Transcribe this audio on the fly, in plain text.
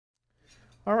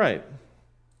All right.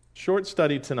 Short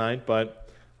study tonight, but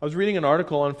I was reading an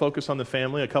article on Focus on the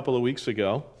Family a couple of weeks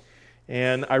ago,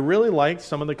 and I really liked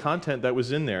some of the content that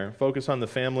was in there. Focus on the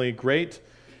Family, great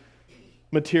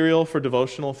material for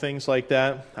devotional things like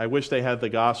that. I wish they had the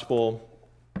gospel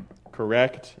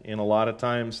correct, and a lot of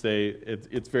times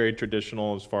it's very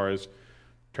traditional as far as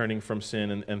turning from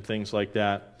sin and things like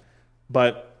that.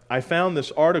 But I found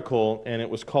this article, and it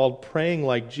was called Praying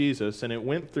Like Jesus, and it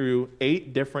went through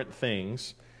 8 different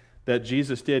things that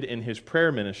Jesus did in his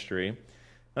prayer ministry. And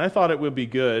I thought it would be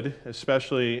good,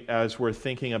 especially as we're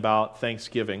thinking about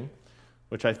Thanksgiving,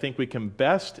 which I think we can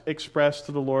best express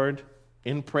to the Lord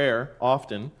in prayer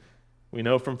often. We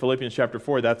know from Philippians chapter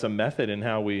 4 that's a method in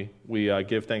how we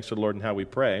give thanks to the Lord and how we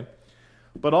pray.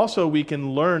 But also we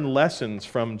can learn lessons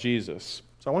from Jesus.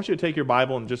 So I want you to take your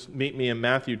Bible and just meet me in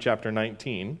Matthew chapter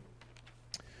 19.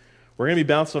 We're going to be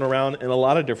bouncing around in a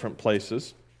lot of different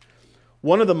places.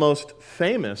 One of the most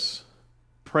famous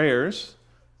prayers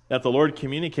that the Lord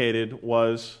communicated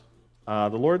was the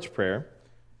Lord's Prayer.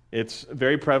 It's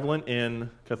very prevalent in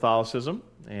Catholicism,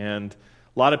 and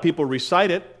a lot of people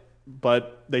recite it,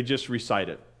 but they just recite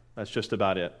it. That's just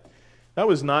about it. That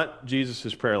was not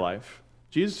Jesus' prayer life.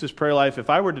 Jesus' prayer life, if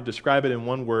I were to describe it in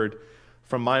one word,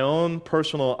 from my own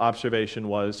personal observation,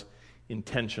 was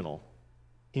intentional.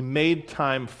 He made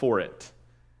time for it.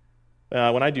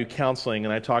 When I do counseling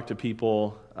and I talk to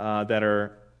people that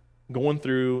are going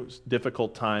through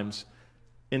difficult times,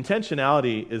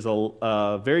 intentionality is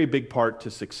a very big part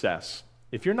to success.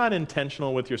 If you're not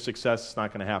intentional with your success, it's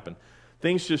not going to happen.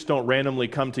 Things just don't randomly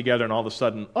come together and all of a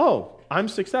sudden, oh, I'm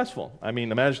successful. I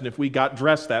mean, imagine if we got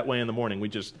dressed that way in the morning. We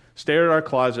just stared at our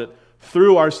closet,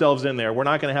 threw ourselves in there. We're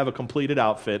not going to have a completed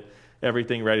outfit,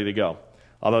 everything ready to go.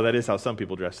 Although that is how some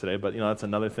people dress today, but that's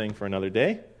another thing for another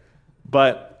day.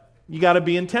 But you got to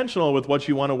be intentional with what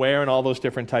you want to wear and all those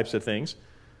different types of things.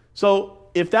 So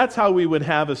if that's how we would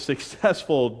have a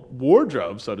successful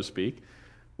wardrobe, so to speak,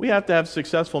 we have to have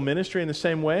successful ministry in the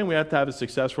same way, and we have to have a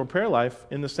successful prayer life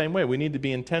in the same way. We need to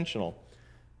be intentional.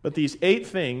 But these 8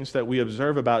 things that we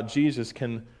observe about Jesus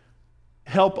can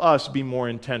help us be more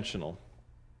intentional.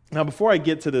 Now, before I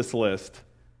get to this list,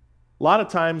 a lot of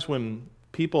times when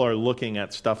people are looking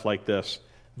at stuff like this,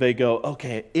 they go,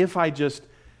 okay, if I just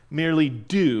merely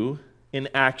do in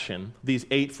action these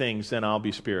 8 things, then I'll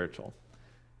be spiritual.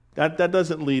 That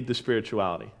doesn't lead to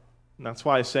spirituality. And that's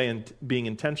why I say being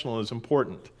intentional is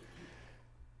important.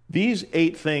 These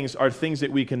 8 things are things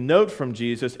that we can note from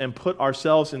Jesus and put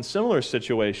ourselves in similar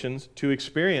situations to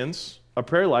experience a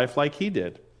prayer life like he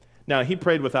did. Now, he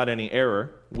prayed without any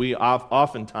error. We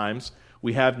oftentimes,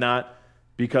 we have not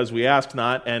because we ask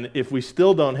not, and if we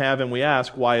still don't have and we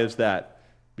ask, why is that?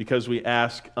 Because we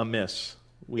ask amiss.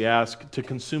 We ask to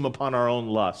consume upon our own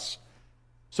lusts.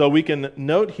 So we can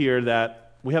note here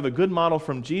that we have a good model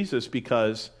from Jesus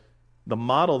because the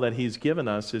model that he's given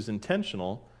us is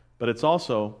intentional, but it's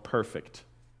also perfect.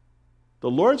 The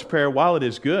Lord's Prayer, while it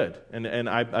is good, and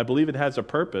I believe it has a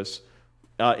purpose,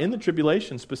 in the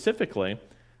tribulation specifically,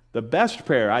 the best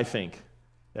prayer, I think,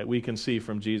 that we can see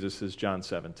from Jesus is John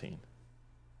 17.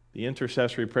 The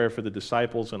intercessory prayer for the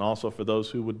disciples and also for those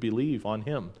who would believe on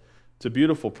him. It's a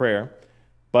beautiful prayer,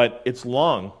 but it's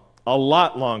long, a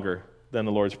lot longer than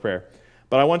the Lord's Prayer.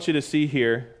 But I want you to see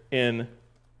here in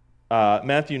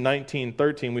Matthew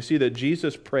 19:13, we see that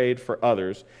Jesus prayed for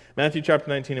others. Matthew chapter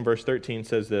 19 and verse 13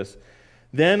 says this,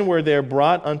 "Then were there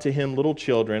brought unto him little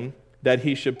children, that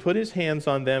he should put his hands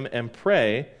on them and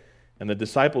pray, and the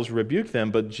disciples rebuked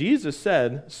them. But Jesus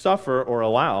said, Suffer or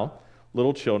allow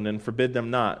little children, and forbid them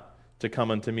not to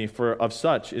come unto me, for of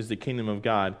such is the kingdom of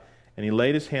God. And he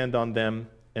laid his hand on them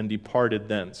and departed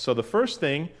thence." So the first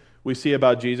thing we see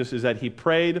about Jesus is that he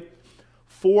prayed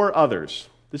for others.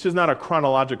 This is not a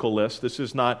chronological list. This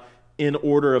is not in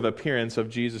order of appearance of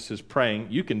Jesus' praying.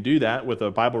 You can do that with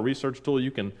a Bible research tool.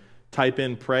 You can type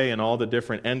in pray and all the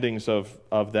different endings of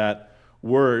that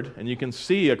word, and you can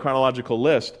see a chronological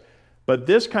list. But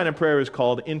this kind of prayer is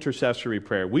called intercessory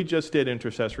prayer. We just did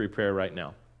intercessory prayer right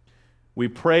now. We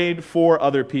prayed for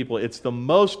other people. It's the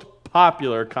most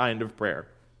popular kind of prayer.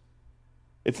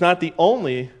 It's not the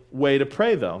only way to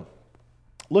pray, though.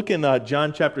 Look in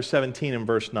John chapter 17 and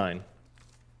verse 9.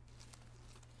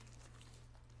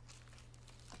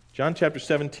 John chapter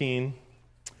 17,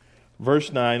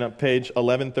 verse 9, on page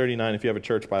 1139, if you have a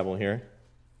church Bible here.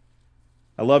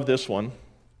 I love this one.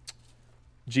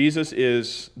 This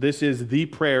is the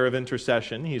prayer of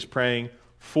intercession. He's praying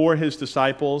for his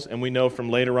disciples, and we know from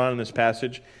later on in this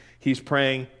passage, he's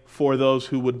praying for those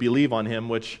who would believe on him,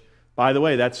 which, by the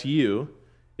way, that's you.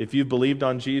 If you've believed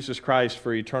on Jesus Christ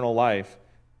for eternal life,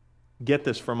 get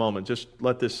this for a moment. Just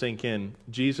let this sink in.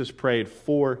 Jesus prayed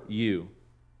for you.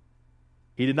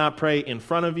 He did not pray in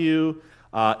front of you,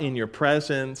 in your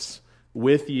presence,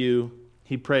 with you.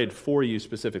 He prayed for you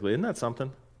specifically. Isn't that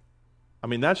something? I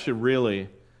mean, that should really,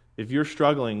 if you're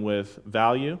struggling with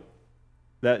value,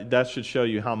 that should show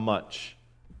you how much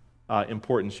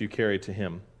importance you carry to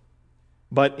him.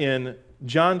 But in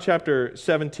John chapter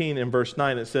 17 and verse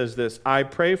 9, it says this, I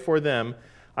pray for them.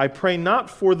 I pray not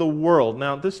for the world.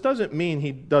 Now, this doesn't mean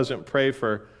he doesn't pray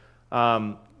for,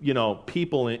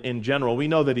 people in general. We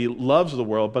know that he loves the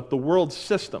world, but the world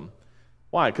system.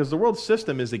 Why? Because the world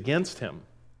system is against him.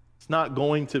 It's not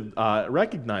going to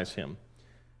recognize him.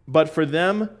 But for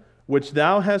them which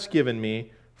thou hast given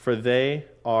me, for they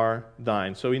are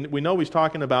thine. So we know he's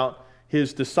talking about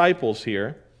his disciples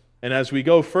here. And as we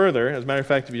go further, as a matter of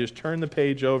fact, if you just turn the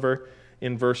page over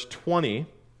in verse 20,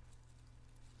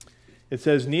 it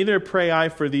says, Neither pray I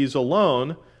for these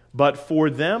alone, but for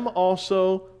them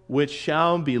also which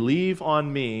shall believe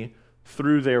on me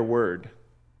through their word.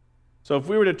 So if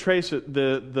we were to trace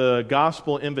the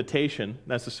gospel invitation,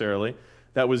 necessarily,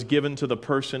 that was given to the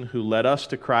person who led us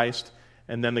to Christ,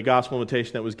 and then the gospel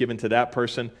invitation that was given to that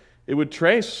person, it would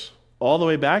trace all the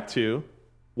way back to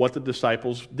what the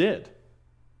disciples did.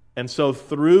 And so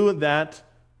through that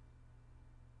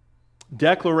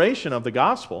declaration of the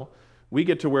gospel, we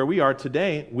get to where we are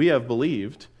today. We have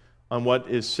believed on what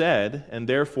is said, and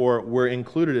therefore we're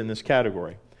included in this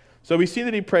category. So we see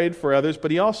that he prayed for others,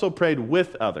 but he also prayed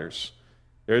with others.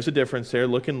 There's a difference there.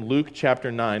 Look in Luke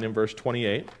chapter 9 and verse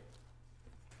 28.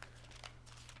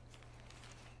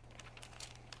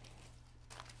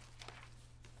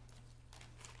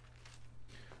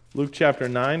 Luke chapter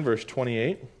 9, verse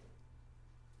 28.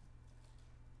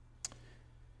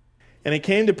 And it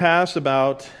came to pass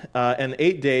about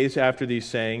 8 days after these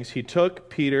sayings, he took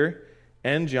Peter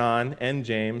and John and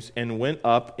James and went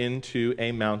up into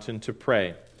a mountain to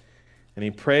pray. And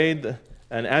he prayed,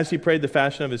 and as he prayed, the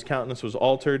fashion of his countenance was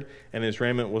altered, and his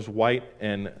raiment was white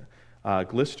and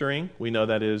glistering. We know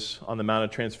that is on the Mount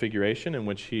of Transfiguration, in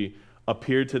which he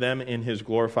appeared to them in his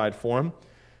glorified form.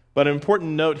 But an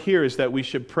important note here is that we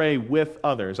should pray with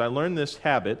others. I learned this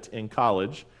habit in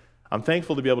college. I'm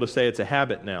thankful to be able to say it's a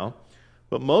habit now.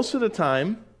 But most of the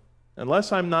time,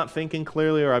 unless I'm not thinking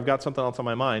clearly or I've got something else on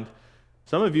my mind,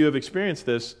 some of you have experienced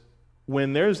this.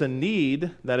 When there's a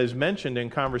need that is mentioned in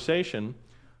conversation,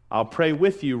 I'll pray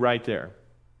with you right there.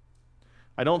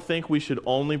 I don't think we should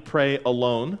only pray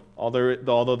alone,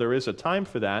 although there is a time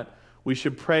for that. We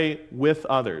should pray with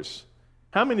others.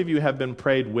 How many of you have been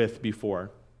prayed with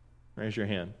before? Raise your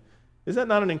hand. Is that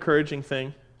not an encouraging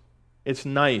thing? It's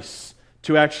nice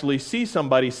to actually see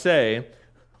somebody say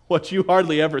what you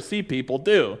hardly ever see people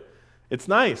do. It's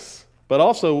nice. But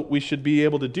also, we should be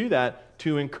able to do that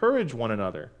to encourage one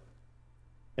another.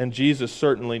 And Jesus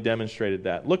certainly demonstrated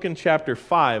that. Look in chapter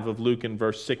 5 of Luke in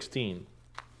verse 16.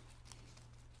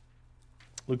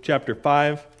 Luke chapter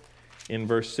 5 in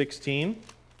verse 16.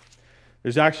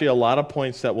 There's actually a lot of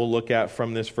points that we'll look at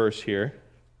from this verse here.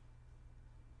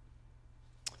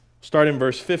 Start in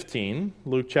verse 15,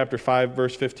 Luke chapter 5,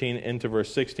 verse 15 into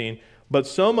verse 16. But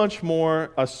so much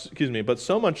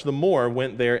the more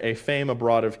went there a fame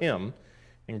abroad of him,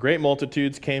 and great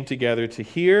multitudes came together to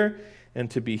hear and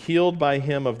to be healed by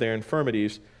him of their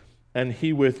infirmities. And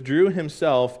he withdrew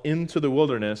himself into the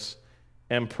wilderness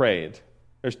and prayed.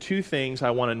 There's two things I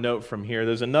want to note from here.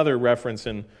 There's another reference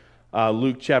in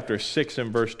Luke chapter 6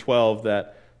 and verse 12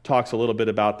 that talks a little bit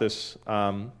about this.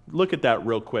 Look at that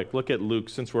real quick. Look at Luke,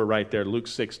 since we're right there, Luke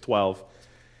 6:12.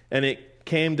 And it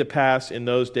came to pass in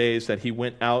those days that he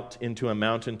went out into a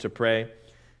mountain to pray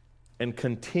and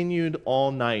continued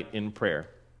all night in prayer.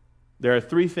 There are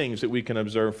three things that we can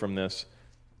observe from this.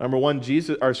 Number one,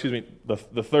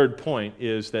 the third point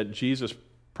is that Jesus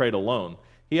prayed alone.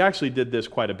 He actually did this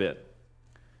quite a bit.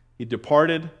 He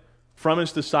departed from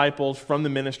his disciples, from the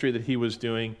ministry that he was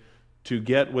doing, to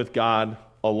get with God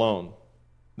alone.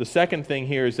 The second thing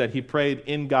here is that he prayed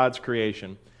in God's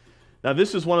creation. Now,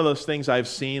 this is one of those things I've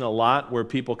seen a lot where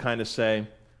people kind of say,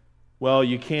 well,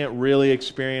 you can't really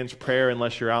experience prayer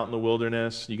unless you're out in the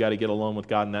wilderness. You got to get alone with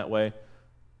God in that way.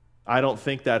 I don't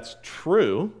think that's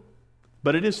true,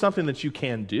 but it is something that you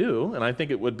can do, and I think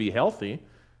it would be healthy.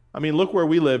 I mean, look where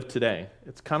we live today.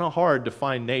 It's kind of hard to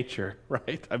find nature,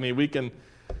 right? I mean, you can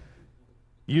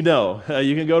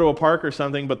go to a park or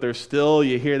something, but there's still,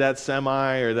 you hear that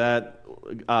semi or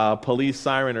that police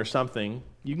siren or something.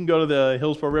 You can go to the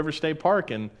Hillsborough River State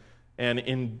Park and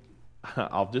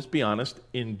I'll just be honest,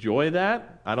 enjoy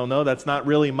that. I don't know, that's not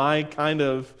really my kind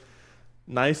of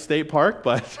nice state park,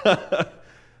 but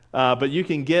but you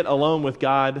can get alone with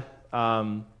God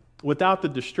without the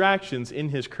distractions in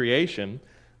his creation.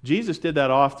 Jesus did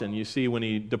that often. You see, when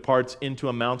he departs into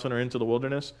a mountain or into the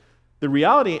wilderness, the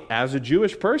reality, as a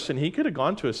Jewish person, he could have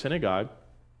gone to a synagogue.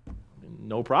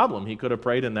 No problem. He could have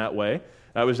prayed in that way.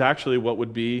 That was actually what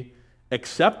would be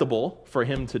acceptable for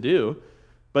him to do.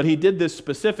 But he did this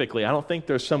specifically. I don't think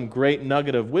there's some great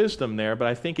nugget of wisdom there, but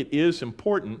I think it is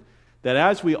important that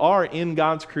as we are in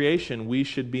God's creation, we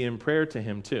should be in prayer to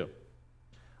him too.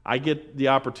 I get the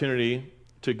opportunity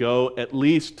to go at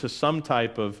least to some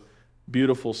type of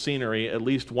beautiful scenery at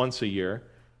least once a year.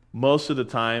 Most of the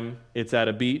time, it's at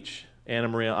a beach, Anna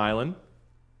Maria Island.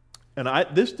 And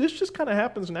this just kind of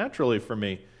happens naturally for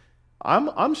me.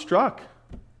 I'm struck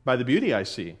by the beauty I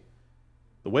see.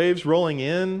 The waves rolling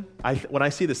in. When I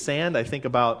see the sand, I think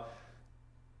about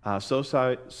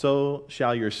so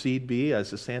shall your seed be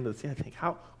as the sand of the sea. I think,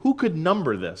 who could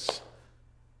number this?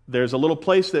 There's a little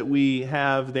place that we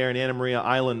have there in Anna Maria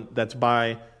Island that's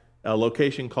by a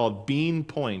location called Bean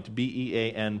Point,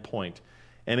 Bean Point.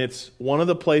 And it's one of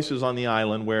the places on the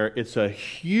island where it's a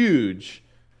huge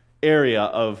area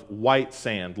of white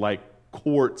sand, like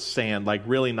quartz sand, like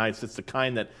really nice. It's the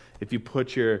kind that if you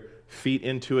put your feet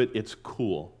into it, it's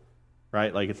cool,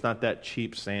 right? Like it's not that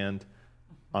cheap sand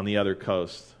on the other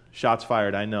coast. Shots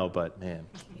fired, I know, but man,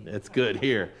 it's good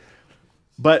here.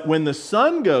 But when the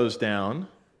sun goes down,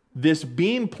 this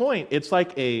Bean Point, it's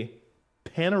like a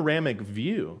panoramic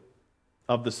view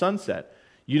of the sunset.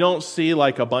 You don't see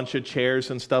like a bunch of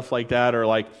chairs and stuff like that, or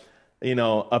like,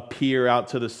 a pier out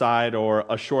to the side or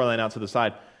a shoreline out to the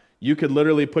side. You could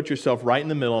literally put yourself right in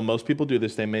the middle, and most people do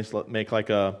this. They make like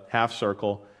a half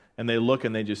circle, and they look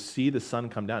and they just see the sun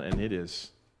come down, and it is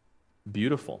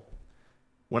beautiful.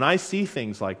 When I see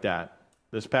things like that,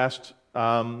 this past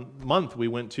month we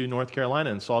went to North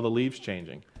Carolina and saw the leaves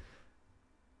changing.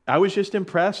 I was just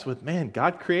impressed with, man,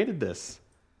 God created this.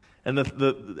 And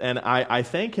I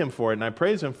thank him for it, and I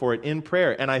praise him for it in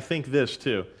prayer. And I think this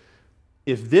too.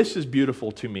 If this is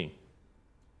beautiful to me,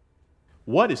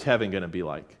 what is heaven going to be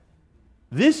like?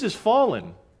 This is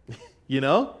fallen,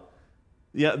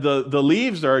 Yeah, the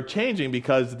leaves are changing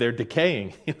because they're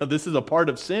decaying. This is a part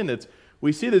of sin.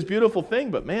 We see this beautiful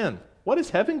thing, but man, what is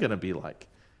heaven going to be like?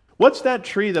 What's that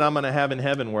tree that I'm going to have in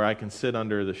heaven where I can sit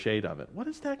under the shade of it? What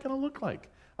is that going to look like?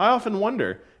 I often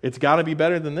wonder. It's got to be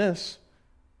better than this.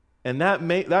 And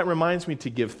that reminds me to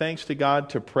give thanks to God,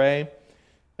 to pray.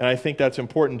 And I think that's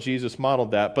important. Jesus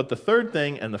modeled that. But the third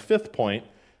thing, and the fifth point,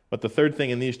 but the third thing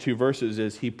in these two verses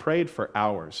is he prayed for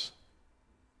hours.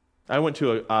 I went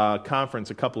to a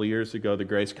conference a couple of years ago, the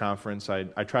Grace Conference. I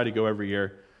try to go every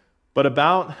year. But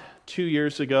about 2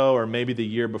 years ago, or maybe the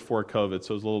year before COVID,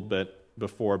 so it was a little bit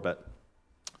before, but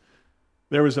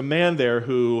there was a man there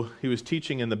who he was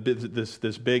teaching in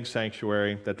this big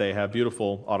sanctuary that they have,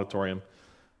 beautiful auditorium.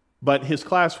 But his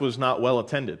class was not well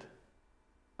attended.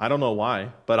 I don't know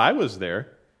why, but I was there,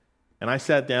 and I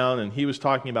sat down, and he was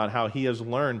talking about how he has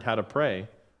learned how to pray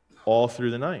all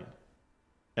through the night.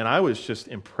 And I was just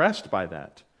impressed by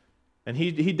that. And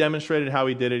he demonstrated how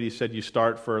he did it. He said you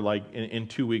start for like in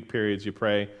 2-week periods, you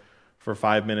pray for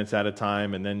 5 minutes at a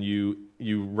time, and then you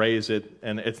raise it.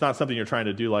 And it's not something you're trying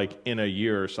to do like in a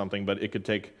year or something, but it could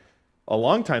take a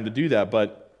long time to do that.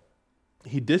 But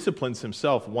he disciplines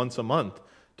himself once a month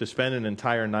to spend an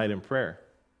entire night in prayer.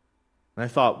 And I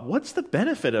thought, what's the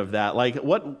benefit of that? Like,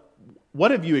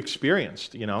 what have you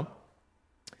experienced, And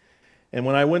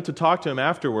when I went to talk to him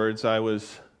afterwards, I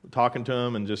was talking to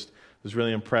him and just was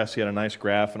really impressed. He had a nice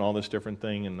graph and all this different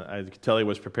thing, and I could tell he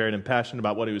was prepared and passionate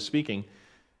about what he was speaking.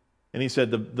 And he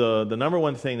said, the number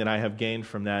one thing that I have gained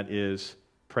from that is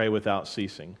pray without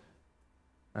ceasing.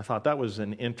 I thought that was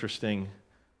an interesting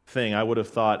thing. I would have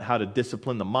thought how to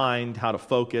discipline the mind, how to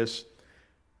focus.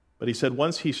 But he said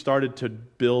once he started to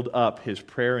build up his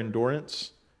prayer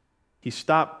endurance, he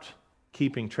stopped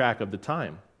keeping track of the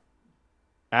time.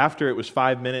 After it was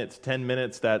 5 minutes, 10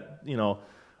 minutes, that,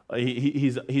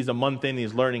 he's a month in,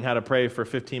 he's learning how to pray for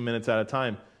 15 minutes at a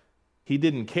time. He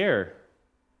didn't care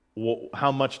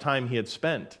how much time he had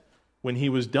spent. When he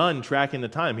was done tracking the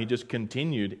time, he just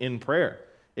continued in prayer.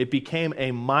 It became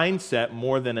a mindset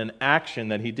more than an action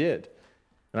that he did.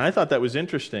 And I thought that was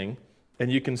interesting.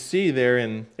 And you can see there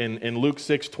in Luke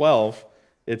 6:12,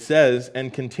 it says,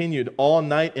 and continued all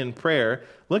night in prayer.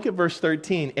 Look at verse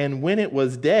 13. And when it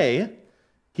was day,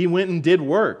 he went and did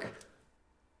work.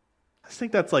 I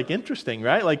think that's like interesting,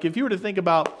 right? Like if you were to think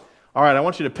about, all right, I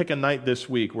want you to pick a night this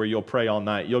week where you'll pray all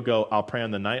night. You'll go, I'll pray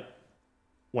on the night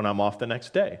when I'm off the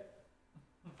next day.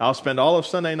 I'll spend all of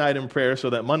Sunday night in prayer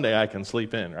so that Monday I can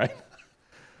sleep in, right?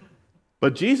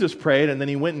 But Jesus prayed and then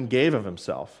he went and gave of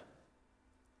himself.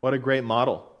 What a great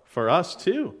model for us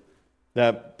too.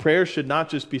 That prayer should not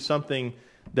just be something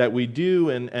that we do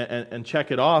and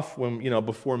check it off when,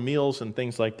 before meals and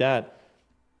things like that,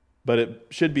 but it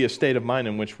should be a state of mind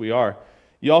in which we are.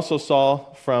 You also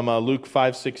saw from Luke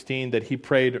 5:16 that he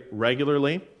prayed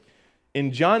regularly.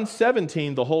 In John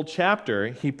 17, the whole chapter,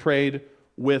 he prayed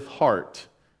with heart.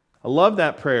 I love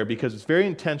that prayer because it's very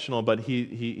intentional, but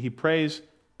he prays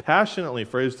passionately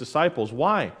for his disciples.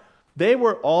 Why? They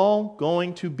were all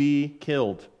going to be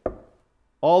killed.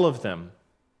 All of them.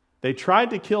 They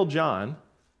tried to kill John,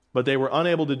 but they were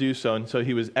unable to do so, and so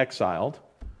he was exiled.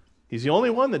 He's the only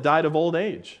one that died of old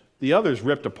age. The others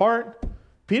ripped apart.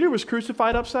 Peter was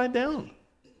crucified upside down.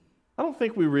 I don't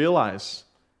think we realize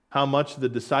how much the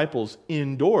disciples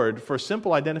endured for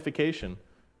simple identification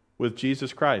with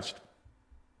Jesus Christ.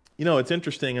 It's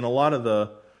interesting, in a lot of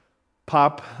the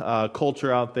pop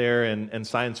culture out there and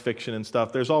science fiction and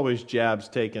stuff, there's always jabs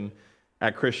taken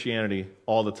at Christianity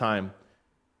all the time.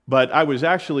 But I was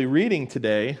actually reading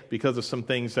today, because of some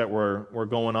things that were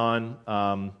going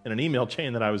on in an email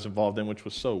chain that I was involved in, which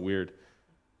was so weird.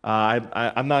 I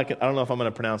don't know if I'm going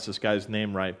to pronounce this guy's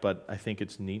name right, but I think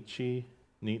it's Nietzsche,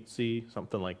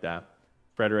 something like that.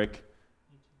 Frederick.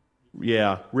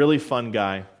 Yeah, really fun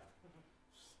guy.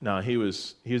 No, he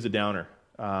was a downer.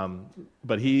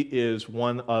 But he is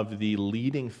one of the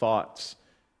leading thoughts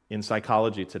in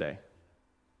psychology today.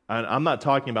 And I'm not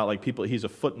talking about like people, he's a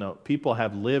footnote. People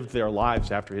have lived their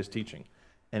lives after his teaching.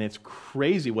 And it's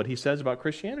crazy what he says about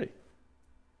Christianity.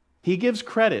 He gives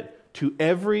credit to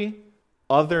every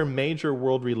other major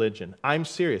world religion. I'm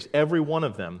serious. Every one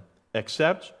of them,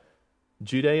 except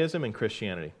Judaism and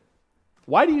Christianity.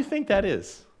 Why do you think that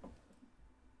is?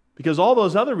 Because all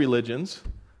those other religions,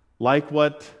 like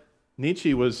what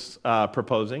Nietzsche was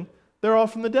proposing, they're all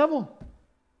from the devil.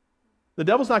 The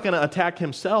devil's not going to attack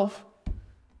himself.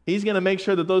 He's going to make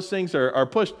sure that those things are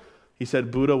pushed. He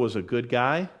said Buddha was a good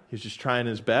guy. He was just trying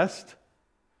his best.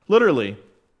 Literally,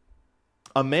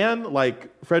 a man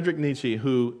like Friedrich Nietzsche,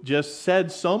 who just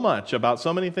said so much about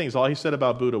so many things, all he said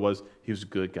about Buddha was he was a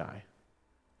good guy.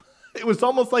 It was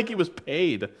almost like he was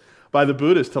paid by the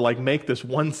Buddhists to make this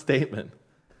one statement.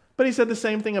 But he said the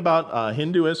same thing about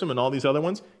Hinduism and all these other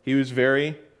ones. He was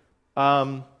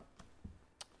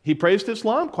he praised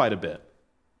Islam quite a bit,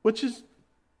 which is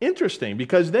interesting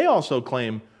because they also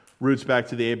claim roots back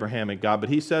to the Abrahamic God. But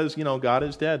he says, God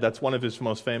is dead. That's one of his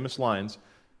most famous lines.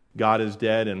 God is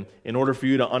dead. And in order for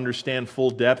you to understand full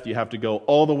depth, you have to go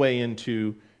all the way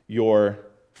into your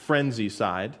frenzy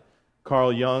side.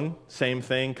 Carl Jung, same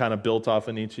thing, kind of built off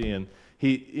of Nietzsche. And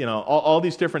he, all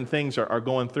these different things are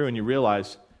going through, and you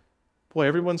realize, boy,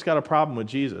 everyone's got a problem with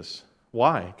Jesus.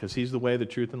 Why? Because he's the way, the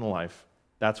truth, and the life.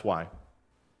 That's why.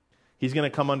 He's going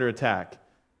to come under attack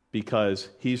because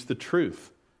he's the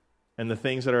truth, and the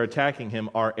things that are attacking him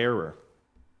are error.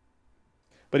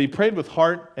 But he prayed with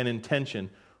heart and intention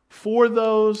for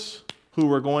those who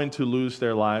were going to lose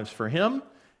their lives for him,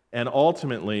 and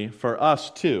ultimately for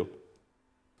us too.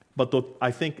 But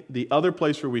I think the other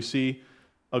place where we see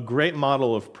a great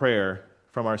model of prayer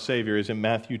from our Savior is in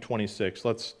Matthew 26.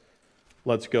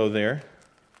 Let's go there.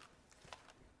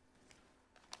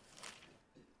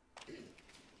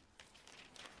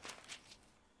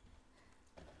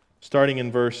 Starting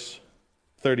in verse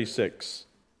 36.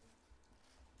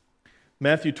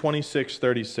 Matthew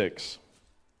 26:36.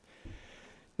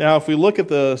 Now, if we look at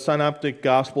the Synoptic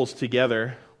Gospels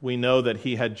together, we know that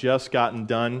he had just gotten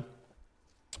done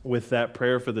with that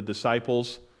prayer for the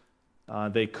disciples.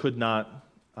 They could not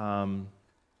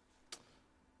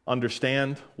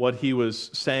understand what he was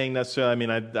saying necessarily. I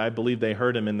mean, I believe they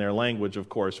heard him in their language, of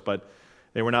course, but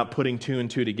they were not putting two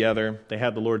and two together. They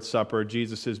had the Lord's Supper.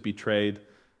 Jesus is betrayed.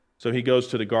 So he goes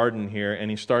to the garden here,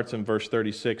 and he starts in verse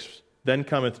 36. Then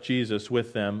cometh Jesus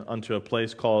with them unto a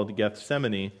place called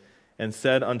Gethsemane, and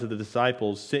said unto the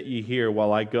disciples, Sit ye here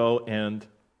while I go and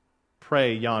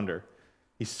pray yonder.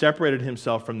 He separated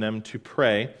himself from them to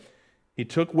pray. He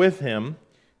took with him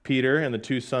Peter and the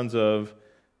two sons of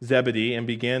Zebedee, and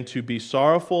began to be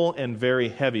sorrowful and very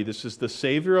heavy. This is the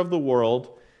Savior of the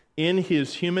world in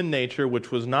his human nature,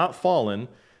 which was not fallen,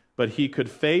 but he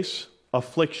could face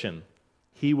affliction.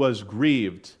 He was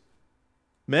grieved.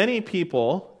 Many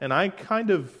people, and I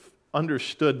kind of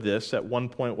understood this at one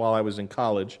point while I was in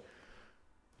college,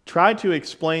 tried to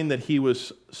explain that he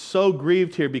was so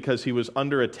grieved here because he was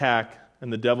under attack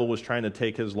and the devil was trying to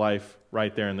take his life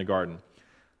right there in the garden.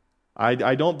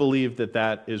 I don't believe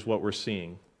that is what we're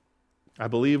seeing. I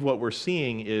believe what we're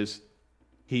seeing is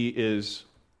he is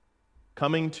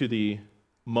coming to the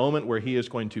moment where he is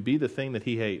going to be the thing that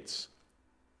he hates.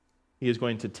 He is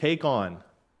going to take on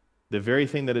the very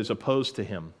thing that is opposed to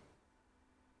him.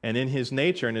 And in his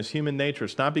nature, in his human nature,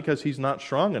 it's not because he's not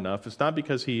strong enough. It's not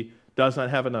because he does not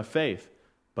have enough faith.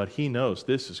 But he knows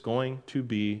this is going to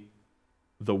be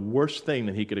the worst thing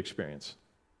that he could experience.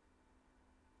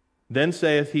 Then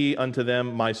saith he unto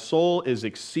them, My soul is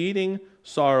exceeding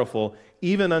sorrowful,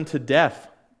 even unto death.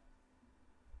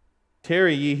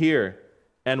 Tarry ye here,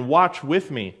 and watch with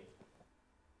me.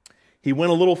 He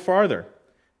went a little farther,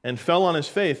 and fell on his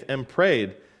face, and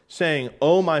prayed, saying,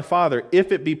 O my Father,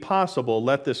 if it be possible,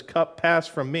 let this cup pass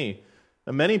from me.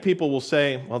 And many people will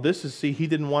say, well, he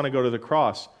didn't want to go to the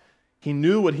cross. He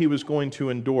knew what he was going to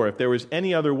endure, if there was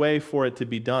any other way for it to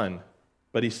be done.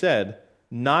 But he said,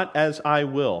 Not as I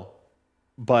will,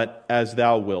 but as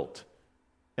thou wilt.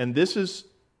 And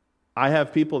I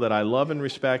have people that I love and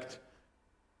respect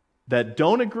that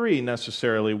don't agree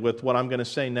necessarily with what I'm going to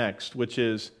say next, which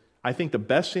is, I think the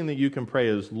best thing that you can pray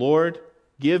is, Lord,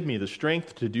 give me the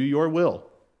strength to do your will.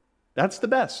 That's the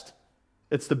best.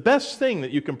 It's the best thing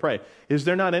that you can pray. Is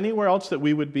there not anywhere else that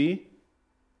we would be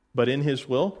but in his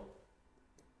will?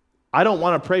 I don't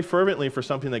want to pray fervently for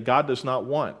something that God does not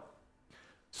want.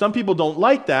 Some people don't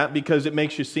like that because it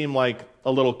makes you seem like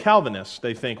a little Calvinist.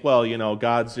 They think, well,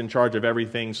 God's in charge of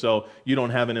everything, so you don't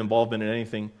have an involvement in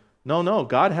anything. No,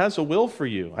 God has a will for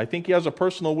you. I think he has a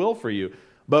personal will for you.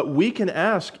 But we can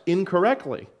ask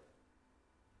incorrectly.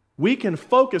 We can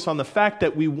focus on the fact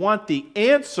that we want the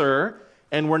answer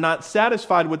and we're not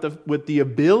satisfied with the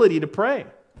ability to pray.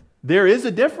 There is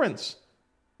a difference.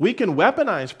 We can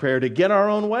weaponize prayer to get our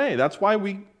own way. That's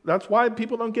why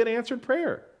people don't get answered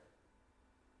prayer.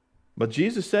 But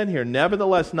Jesus said here,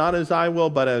 Nevertheless, not as I will,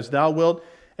 but as thou wilt.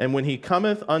 And when he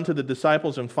cometh unto the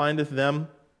disciples and findeth them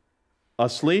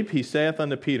asleep, he saith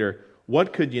unto Peter,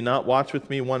 What, could ye not watch with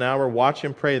me 1 hour? Watch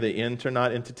and pray that ye enter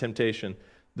not into temptation.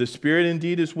 The spirit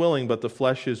indeed is willing, but the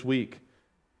flesh is weak.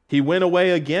 He went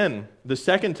away again the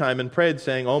second time and prayed,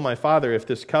 saying, O my Father, if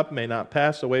this cup may not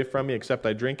pass away from me except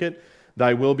I drink it,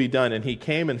 thy will be done. And he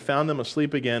came and found them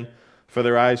asleep again, for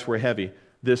their eyes were heavy.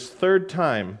 This third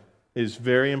time is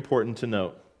very important to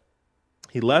note.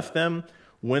 He left them,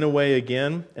 went away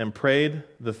again, and prayed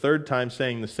the third time,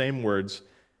 saying the same words.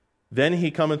 Then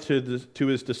he cometh to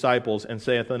his disciples, and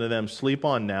saith unto them, Sleep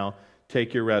on now,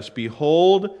 take your rest.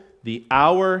 Behold, the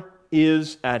hour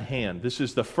is at hand. This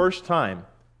is the first time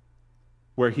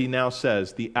where he now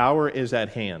says, The hour is at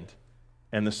hand,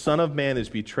 and the Son of Man is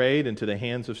betrayed into the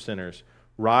hands of sinners.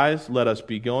 Rise, let us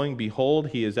be going. Behold,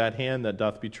 he is at hand that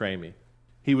doth betray me.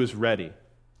 He was ready.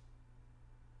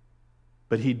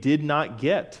 But he did not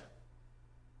get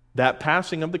that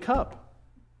passing of the cup.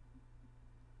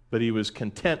 But he was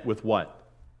content with what?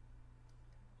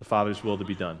 The Father's will to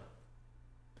be done.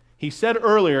 He said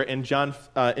earlier in John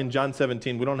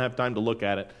 17, we don't have time to look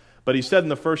at it, but he said in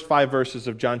the first 5 verses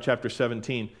of John chapter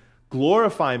 17,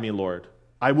 Glorify me, Lord.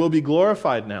 I will be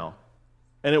glorified now.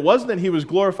 And it wasn't that he was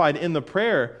glorified in the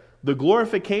prayer. The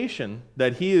glorification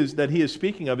that he is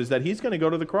speaking of is that he's going to go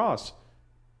to the cross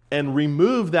and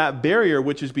remove that barrier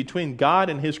which is between God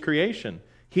and his creation.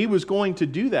 He was going to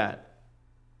do that.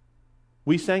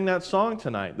 We sang that song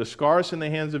tonight, The Scars in the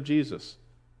Hands of Jesus.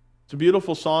 It's a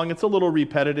beautiful song. It's a little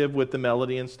repetitive with the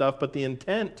melody and stuff, but the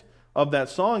intent of that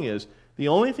song is the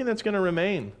only thing that's going to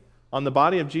remain on the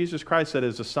body of Jesus Christ that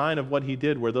is a sign of what he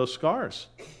did were those scars.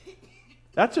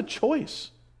 That's a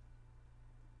choice.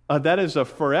 That is a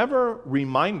forever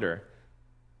reminder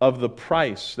of the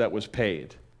price that was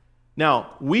paid.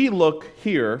 Now, we look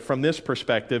here from this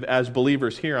perspective as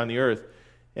believers here on the earth,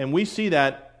 and we see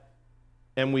that,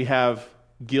 and we have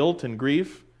guilt and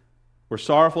grief. We're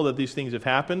sorrowful that these things have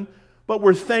happened, but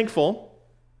we're thankful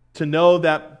to know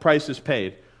that price is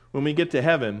paid. When we get to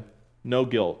heaven, no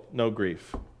guilt, no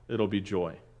grief. It'll be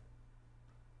joy.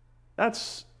 That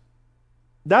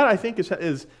I think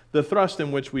is the thrust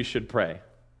in which we should pray,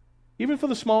 even for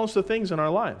the smallest of things in our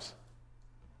lives.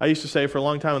 I used to say for a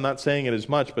long time, I'm not saying it as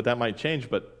much, but that might change,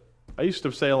 but I used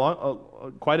to say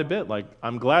quite a bit, like,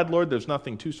 I'm glad, Lord, there's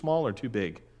nothing too small or too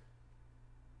big,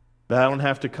 that I don't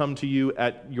have to come to you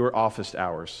at your office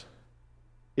hours.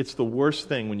 It's the worst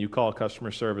thing when you call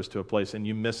customer service to a place and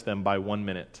you miss them by 1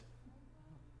 minute.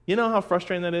 You know how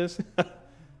frustrating that is?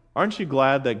 Aren't you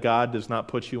glad that God does not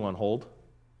put you on hold?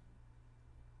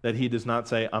 That he does not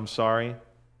say, I'm sorry,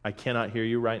 I cannot hear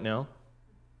you right now?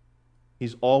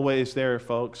 He's always there,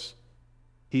 folks.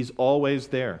 He's always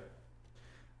there.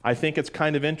 I think it's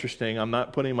kind of interesting. I'm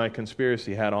not putting my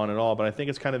conspiracy hat on at all, but I think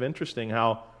it's kind of interesting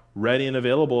how ready and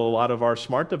available a lot of our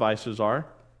smart devices are.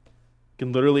 You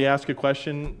can literally ask a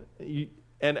question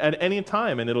and at any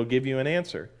time, and it'll give you an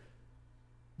answer.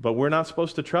 But we're not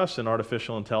supposed to trust in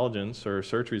artificial intelligence or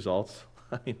search results.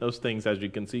 I mean, those things, as you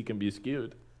can see, can be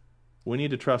skewed. We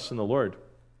need to trust in the Lord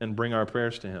and bring our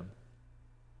prayers to Him.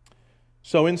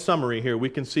 So in summary here, we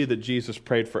can see that Jesus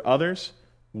prayed for others,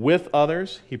 with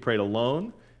others. He prayed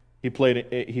alone. He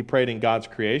prayed in God's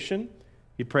creation.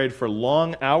 He prayed for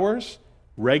long hours,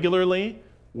 regularly,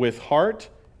 with heart,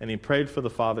 and he prayed for the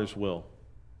Father's will.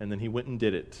 And then he went and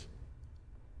did it.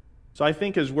 So I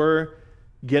think as we're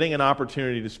getting an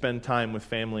opportunity to spend time with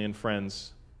family and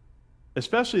friends,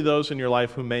 especially those in your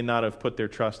life who may not have put their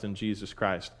trust in Jesus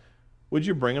Christ, would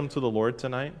you bring them to the Lord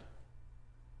tonight?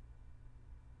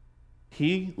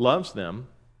 He loves them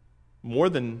more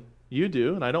than you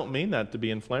do, and I don't mean that to be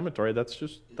inflammatory. That's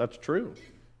true.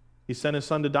 He sent His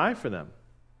Son to die for them.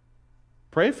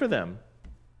 Pray for them.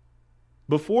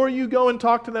 Before you go and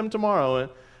talk to them tomorrow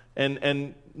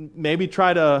and maybe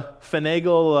try to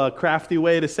finagle a crafty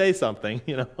way to say something,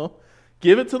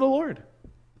 give it to the Lord.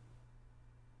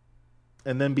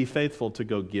 And then be faithful to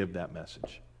go give that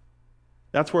message.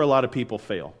 That's where a lot of people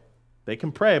fail. They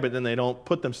can pray, but then they don't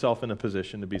put themselves in a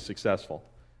position to be successful.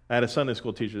 I had a Sunday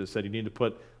school teacher that said you need to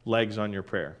put legs on your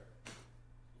prayer.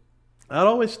 That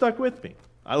always stuck with me.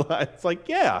 It's like,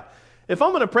 yeah, if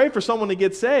I'm going to pray for someone to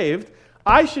get saved,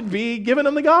 I should be giving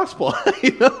them the gospel.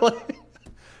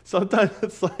 Sometimes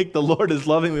it's like the Lord is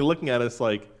lovingly looking at us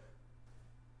like,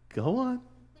 go on.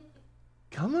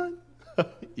 Come on.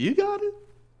 You got it.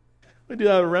 We do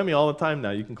that with Remy all the time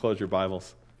now. You can close your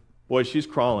Bibles. Boy, she's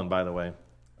crawling, by the way.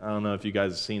 I don't know if you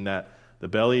guys have seen that. The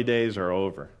belly days are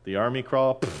over. The army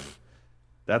crawl,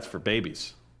 that's for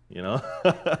babies,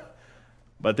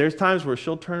 But there's times where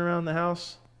she'll turn around the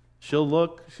house, she'll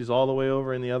look, she's all the way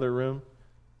over in the other room,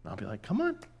 and I'll be like, come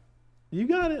on, you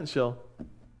got it. And she'll,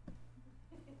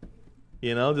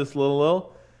 just a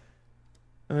little,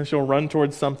 and then she'll run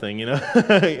towards something,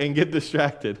 and get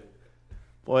distracted.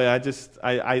 Boy,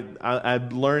 I'm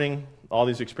learning all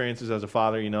these experiences as a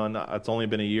father, and it's only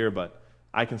been a year, but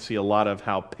I can see a lot of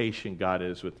how patient God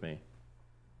is with me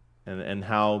and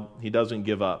how He doesn't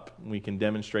give up. We can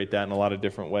demonstrate that in a lot of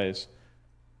different ways.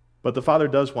 But the Father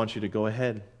does want you to go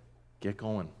ahead, get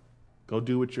going. Go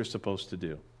do what you're supposed to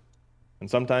do. And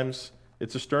sometimes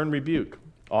it's a stern rebuke.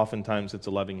 Oftentimes it's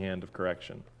a loving hand of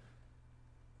correction.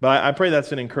 But I pray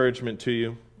that's an encouragement to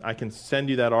you. I can send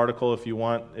you that article if you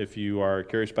want. If you are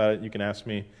curious about it, you can ask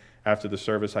me after the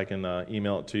service. I can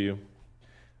email it to you.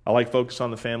 I like Focus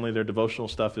on the Family. Their devotional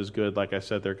stuff is good. Like I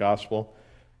said, their gospel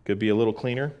could be a little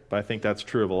cleaner, but I think that's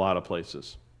true of a lot of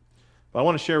places. But I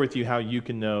want to share with you how you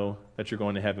can know that you're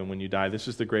going to heaven when you die. This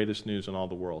is the greatest news in all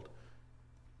the world.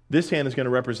 This hand is going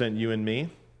to represent you and me,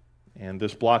 and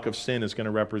this block of sin is going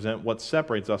to represent what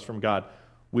separates us from God.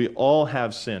 We all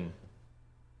have sin.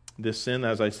 This sin,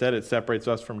 as I said, it separates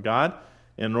us from God.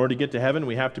 And in order to get to heaven,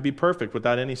 we have to be perfect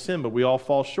without any sin, but we all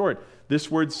fall short. This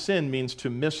word sin means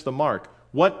to miss the mark.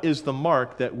 What is the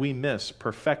mark that we miss?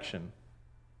 Perfection.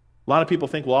 A lot of people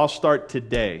think, well, I'll start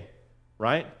today,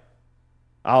 right?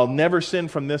 I'll never sin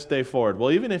from this day forward.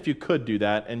 Well, even if you could do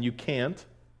that, and you can't,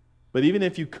 but even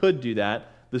if you could do that,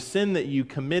 the sin that you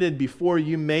committed before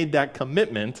you made that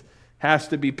commitment has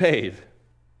to be paid.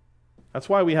 That's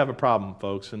why we have a problem,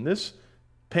 folks. And this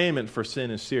payment for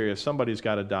sin is serious. Somebody's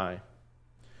got to die.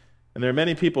 And there are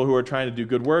many people who are trying to do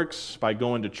good works by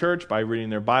going to church, by reading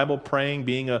their Bible, praying,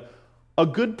 being a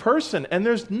good person. And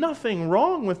there's nothing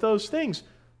wrong with those things.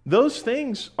 Those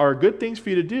things are good things for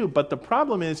you to do. But the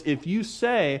problem is if you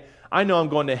say, I know I'm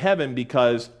going to heaven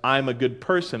because I'm a good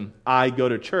person, I go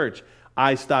to church,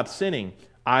 I stopped sinning,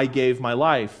 I gave my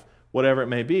life, whatever it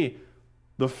may be,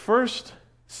 the first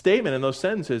statement in those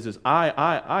sentences is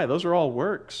I. Those are all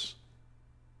works.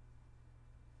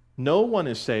 No one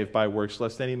is saved by works,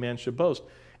 lest any man should boast.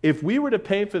 If we were to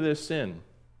pay for this sin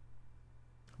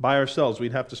by ourselves,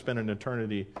 we'd have to spend an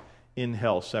eternity in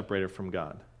hell separated from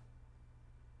God.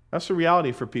 That's the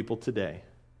reality for people today.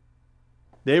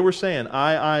 They were saying,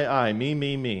 I,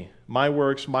 me, my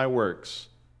works, my works.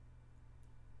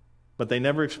 But they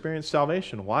never experienced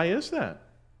salvation. Why is that?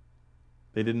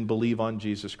 They didn't believe on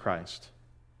Jesus Christ.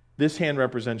 This hand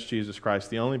represents Jesus Christ,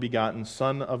 the only begotten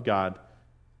Son of God,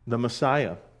 the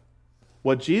Messiah.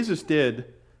 What Jesus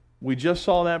did, we just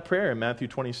saw that prayer in Matthew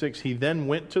 26. He then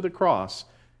went to the cross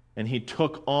and He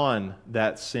took on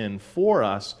that sin for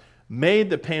us,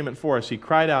 made the payment for us. He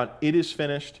cried out, it is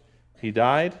finished. He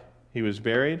died, He was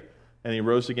buried, and He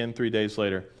rose again 3 days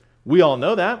later. We all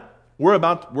know that.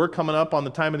 We're coming up on the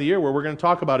time of the year where we're going to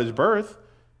talk about His birth.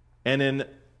 And in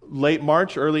late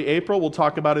March, early April, we'll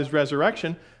talk about His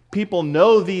resurrection. People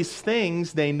know these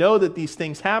things. They know that these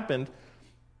things happened.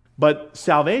 But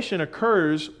salvation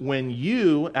occurs when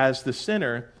you, as the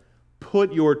sinner,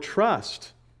 put your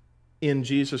trust in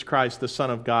Jesus Christ, the Son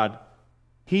of God.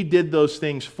 He did those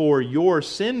things for your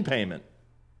sin payment.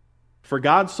 For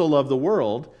God so loved the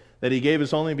world that he gave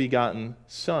his only begotten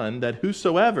Son, that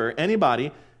whosoever,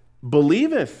 anybody,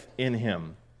 believeth in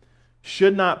him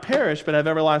should not perish but have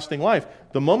everlasting life.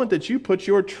 The moment that you put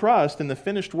your trust in the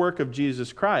finished work of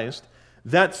Jesus Christ,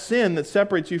 that sin that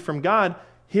separates you from God,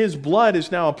 his blood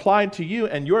is now applied to you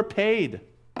and you're paid.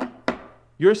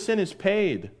 Your sin is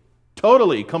paid.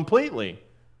 Totally, completely.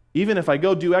 Even if I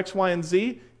go do X, Y, and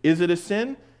Z, is it a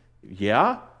sin?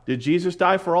 Yeah. Did Jesus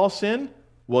die for all sin?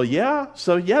 Well, yeah.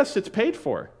 So yes, it's paid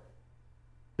for.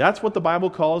 That's what the Bible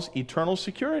calls eternal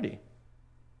security.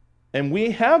 And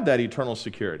we have that eternal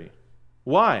security.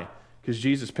 Why? Because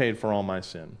Jesus paid for all my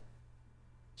sin.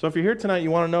 So if you're here tonight,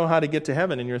 you want to know how to get to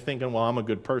heaven, and you're thinking, well, I'm a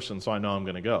good person, so I know I'm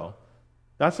going to go.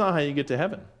 That's not how you get to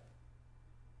heaven.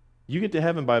 You get to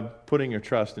heaven by putting your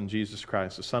trust in Jesus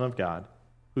Christ, the Son of God,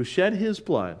 who shed his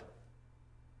blood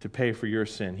to pay for your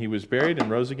sin. He was buried and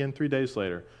rose again 3 days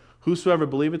later. Whosoever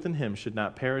believeth in him should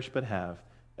not perish but have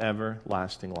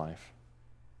everlasting life.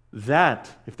 That,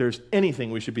 if there's anything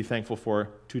we should be thankful for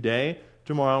today,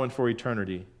 tomorrow, and for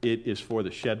eternity, it is for the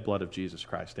shed blood of Jesus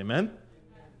Christ. Amen?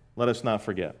 Amen. Let us not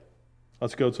forget.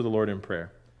 Let's go to the Lord in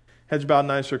prayer. Heads bowed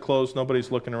and eyes are closed.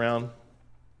 Nobody's looking around.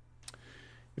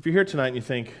 If you're here tonight and you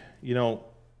think,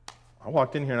 I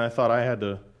walked in here and I thought I had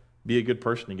to be a good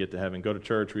person to get to heaven, go to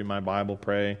church, read my Bible,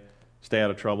 pray, stay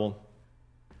out of trouble.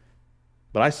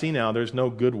 But I see now there's no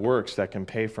good works that can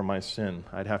pay for my sin.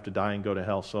 I'd have to die and go to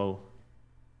hell. So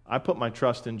I put my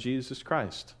trust in Jesus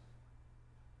Christ.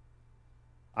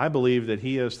 I believe that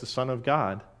he is the Son of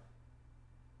God,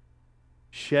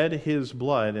 shed his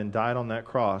blood and died on that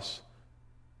cross,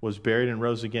 was buried and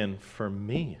rose again for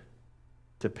me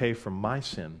to pay for my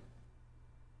sin.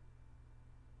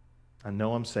 I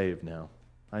know I'm saved now.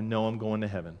 I know I'm going to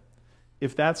heaven.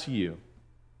 If that's you,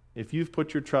 if you've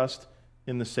put your trust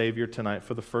in the Savior tonight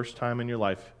for the first time in your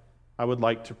life, I would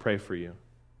like to pray for you.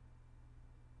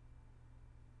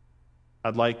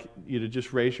 I'd like you to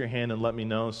just raise your hand and let me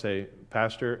know. Say,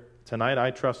 Pastor, tonight I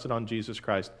trusted on Jesus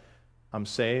Christ. I'm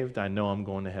saved. I know I'm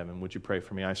going to heaven. Would you pray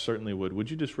for me? I certainly would.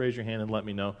 Would you just raise your hand and let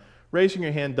me know? Raising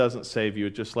your hand doesn't save you.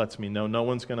 It just lets me know. No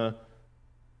one's going to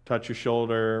touch your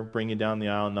shoulder, bring you down the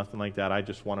aisle, nothing like that. I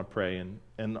just want to pray.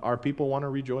 And our people want to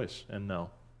rejoice and know.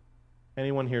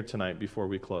 Anyone here tonight before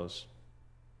we close?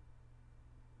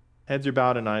 Heads are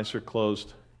bowed and eyes are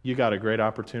closed. You got a great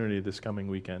opportunity this coming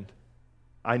weekend.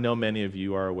 I know many of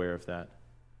you are aware of that.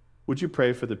 Would you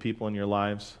pray for the people in your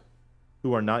lives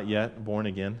who are not yet born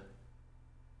again?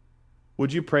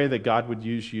 Would you pray that God would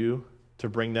use you to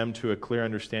bring them to a clear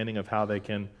understanding of how they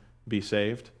can be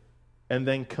saved? And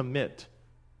then commit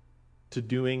to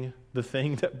doing the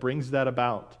thing that brings that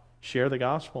about. Share the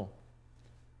gospel.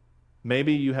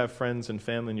 Maybe you have friends and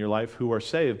family in your life who are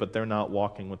saved, but they're not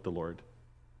walking with the Lord.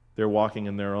 They're walking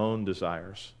in their own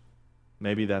desires.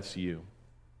 Maybe that's you.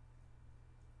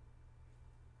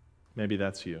 Maybe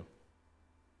that's you.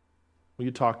 Will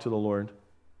you talk to the Lord?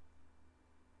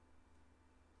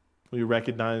 Will you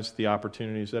recognize the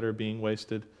opportunities that are being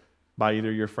wasted by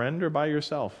either your friend or by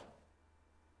yourself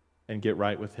and get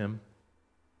right with him?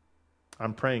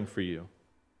 I'm praying for you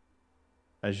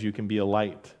as you can be a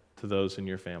light to those in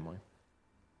your family.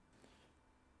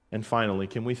 And finally,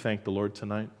 can we thank the Lord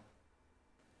tonight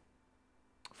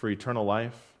for eternal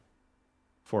life,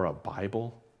 for a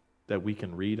Bible that we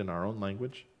can read in our own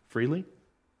language freely,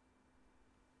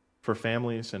 for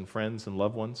families and friends and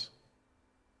loved ones,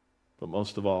 but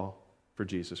most of all, for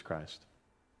Jesus Christ.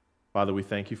 Father, we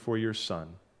thank you for your Son.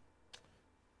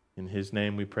 In his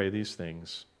name we pray these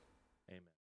things.